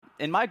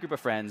in my group of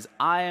friends,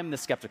 I am the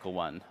skeptical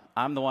one.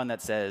 I'm the one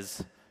that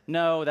says,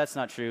 no, that's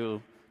not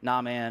true.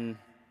 Nah, man,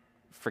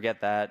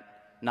 forget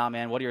that. Nah,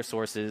 man, what are your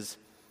sources?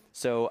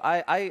 So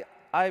I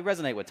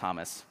resonate with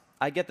Thomas.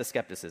 I get the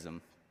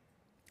skepticism.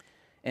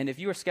 And if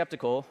you are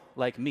skeptical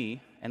like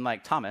me and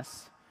like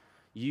Thomas,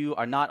 you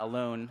are not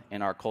alone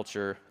in our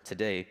culture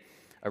today.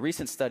 A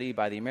recent study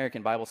by the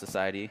American Bible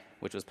Society,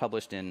 which was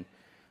published in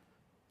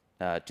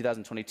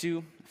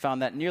 2022,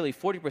 found that nearly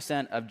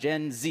 40% of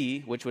Gen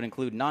Z, which would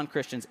include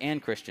non-Christians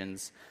and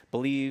Christians,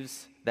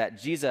 believes that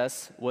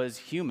Jesus was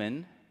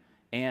human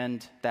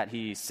and that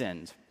he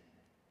sinned.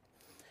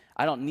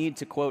 I don't need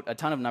to quote a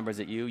ton of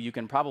numbers at you. You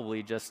can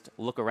probably just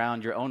look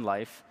around your own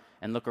life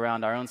and look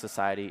around our own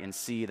society and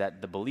see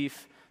that the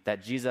belief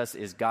that Jesus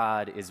is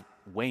God is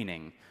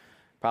waning.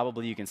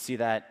 Probably you can see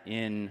that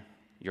in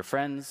your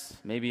friends,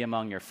 maybe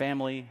among your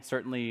family,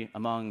 certainly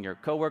among your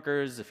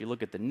coworkers. If you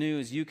look at the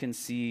news, you can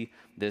see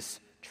this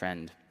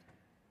trend.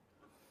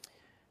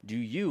 Do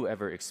you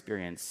ever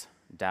experience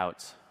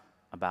doubt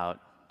about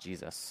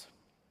Jesus?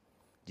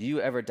 Do you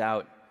ever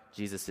doubt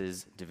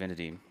Jesus'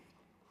 divinity?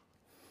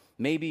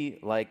 Maybe,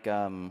 like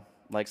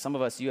some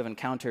of us, you have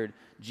encountered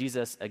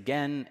Jesus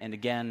again and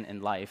again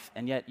in life,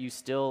 and yet you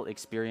still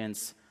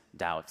experience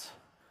doubt.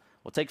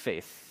 Well, take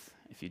faith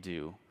if you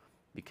do,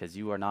 because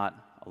you are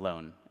not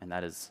alone, and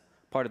that is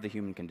part of the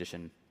human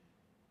condition.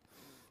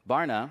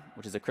 Barna,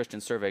 which is a Christian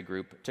survey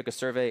group, took a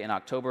survey in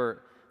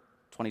October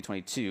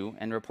 2022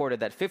 and reported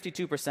that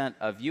 52%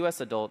 of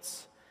U.S.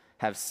 adults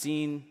have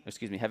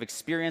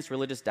experienced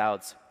religious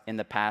doubts in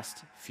the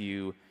past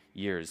few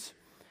years.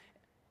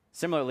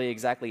 Similarly,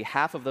 exactly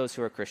half of those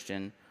who are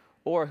Christian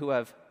or who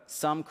have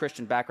some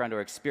Christian background or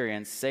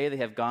experience say they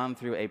have gone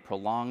through a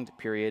prolonged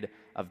period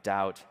of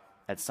doubt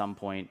at some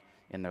point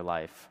in their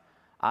life.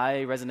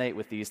 I resonate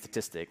with these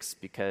statistics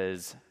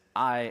because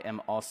I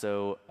am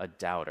also a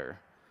doubter.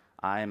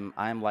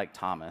 I'm like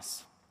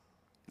Thomas.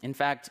 In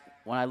fact,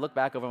 when I look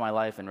back over my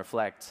life and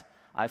reflect,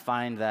 I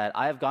find that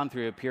I have gone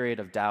through a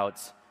period of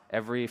doubt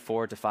every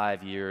 4 to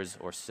 5 years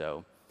or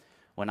so.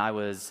 When I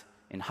was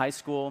in high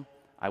school,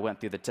 I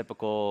went through the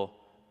typical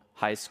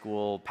high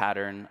school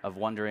pattern of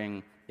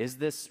wondering, is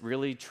this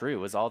really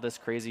true? Is all these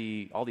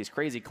crazy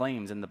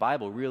claims in the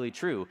Bible really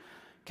true?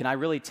 Can I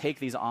really take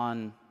these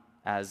on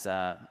as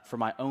for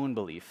my own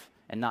belief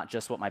and not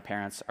just what my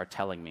parents are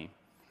telling me?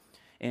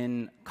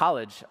 In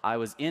college, I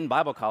was in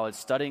Bible college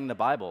studying the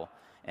Bible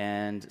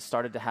and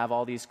started to have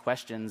all these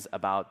questions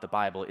about the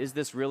Bible. Is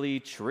this really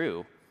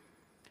true?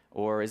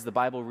 Or is the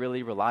Bible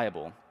really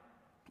reliable?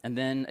 And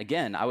then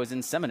again, I was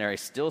in seminary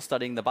still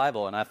studying the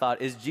Bible, and I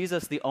thought, is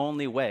Jesus the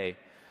only way?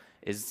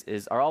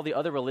 Are all the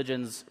other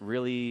religions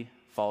really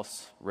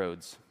false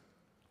roads?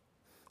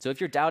 So if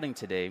you're doubting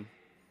today,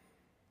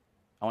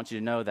 I want you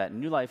to know that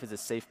New Life is a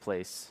safe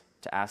place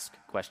to ask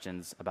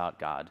questions about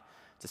God.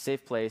 It's a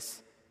safe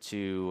place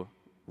to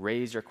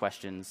raise your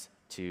questions,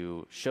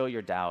 to show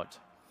your doubt,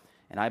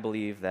 and I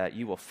believe that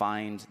you will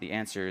find the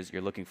answers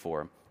you're looking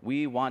for.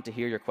 We want to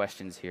hear your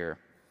questions here.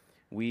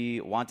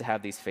 We want to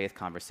have these faith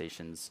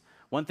conversations.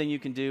 One thing you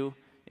can do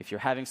if you're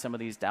having some of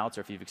these doubts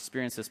or if you've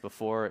experienced this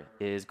before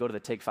is go to the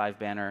Take 5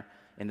 banner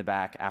in the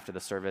back after the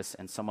service,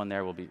 and someone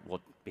there will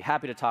be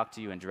happy to talk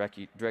to you and direct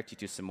you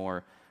to some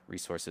more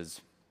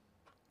resources.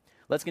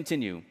 Let's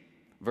continue.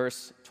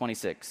 Verse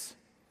 26.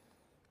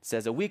 It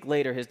says, a week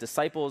later, his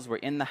disciples were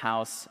in the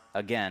house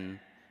again,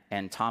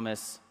 and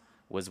Thomas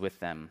was with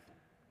them.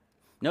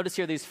 Notice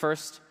here these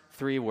first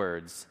 3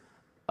 words,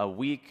 a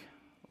week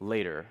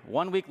later.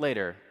 1 week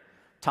later,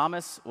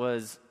 Thomas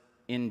was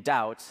in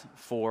doubt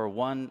for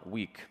 1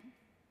 week.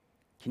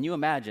 Can you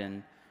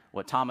imagine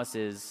what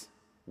Thomas's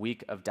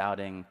week of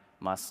doubting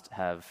must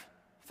have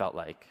felt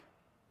like?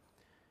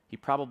 He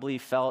probably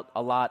felt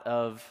a lot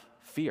of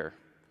fear.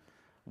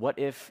 What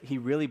if he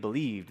really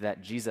believed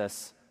that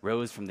Jesus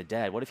rose from the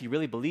dead? What if he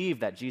really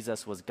believed that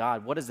Jesus was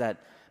God? What does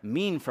that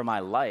mean for my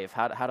life?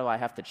 How do I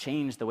have to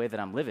change the way that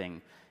I'm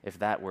living if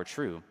that were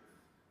true?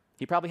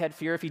 He probably had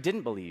fear if he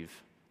didn't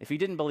believe. If he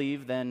didn't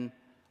believe, then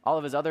all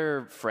of his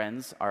other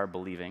friends are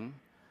believing.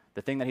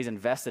 The thing that he's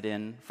invested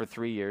in for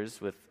 3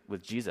 years with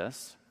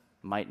Jesus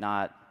might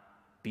not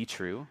be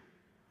true.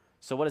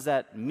 So what does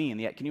that mean?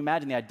 Can you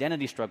imagine the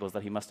identity struggles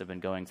that he must have been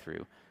going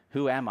through?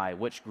 Who am I?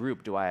 Which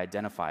group do I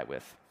identify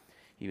with?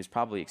 He was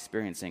probably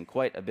experiencing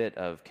quite a bit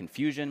of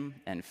confusion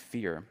and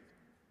fear.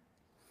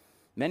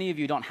 Many of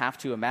you don't have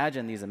to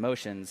imagine these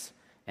emotions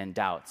and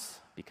doubts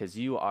because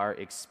you are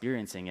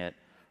experiencing it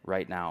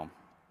right now.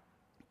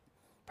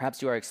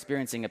 Perhaps you are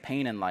experiencing a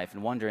pain in life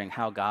and wondering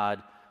how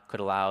God could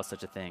allow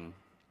such a thing.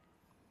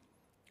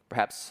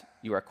 Perhaps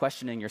you are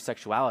questioning your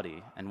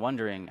sexuality and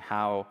wondering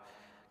how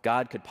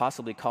God could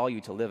possibly call you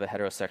to live a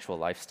heterosexual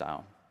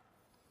lifestyle.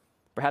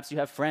 Perhaps you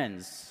have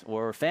friends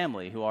or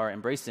family who are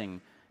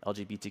embracing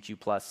LGBTQ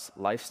plus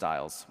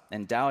lifestyles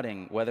and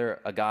doubting whether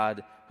a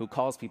God who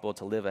calls people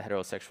to live a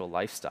heterosexual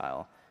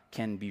lifestyle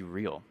can be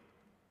real.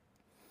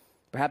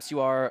 Perhaps you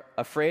are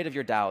afraid of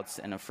your doubts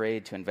and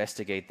afraid to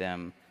investigate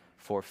them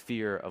for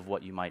fear of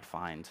what you might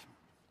find.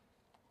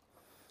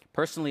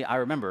 Personally, I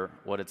remember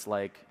what it's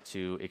like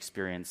to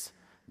experience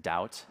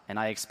doubt, and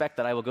I expect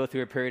that I will go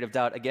through a period of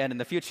doubt again in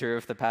the future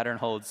if the pattern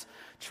holds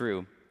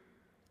true.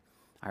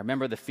 I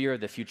remember the fear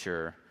of the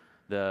future,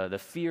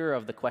 the fear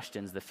of the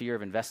questions, the fear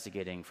of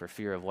investigating for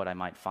fear of what I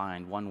might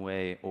find one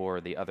way or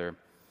the other,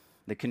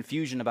 the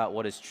confusion about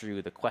what is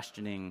true, the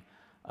questioning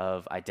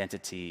of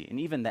identity, and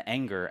even the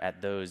anger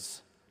at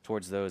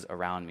towards those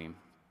around me.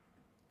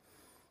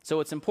 So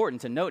it's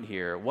important to note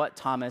here what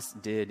Thomas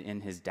did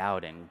in his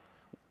doubting.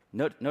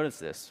 Notice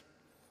this.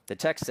 The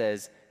text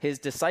says, his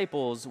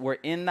disciples were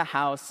in the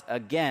house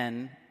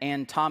again,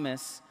 and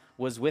Thomas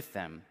was with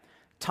them.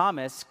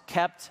 Thomas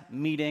kept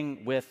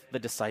meeting with the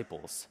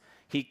disciples.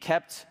 He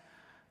kept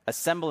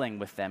assembling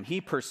with them. He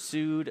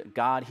pursued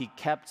God. He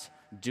kept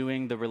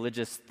doing the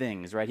religious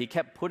things, right? He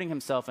kept putting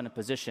himself in a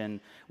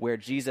position where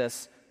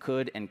Jesus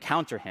could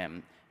encounter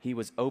him. He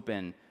was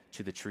open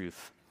to the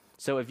truth.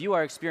 So if you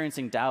are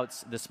experiencing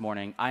doubts this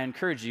morning, I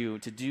encourage you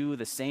to do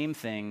the same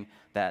thing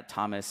that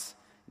Thomas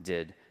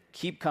did.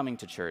 Keep coming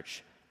to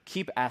church.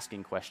 Keep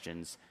asking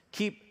questions.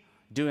 Keep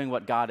doing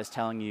what God is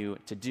telling you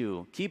to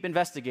do. Keep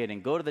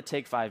investigating. Go to the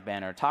Take 5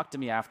 banner. Talk to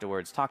me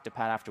afterwards. Talk to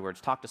Pat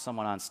afterwards. Talk to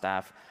someone on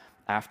staff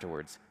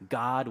afterwards.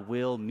 God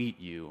will meet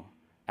you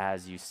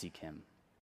as you seek him.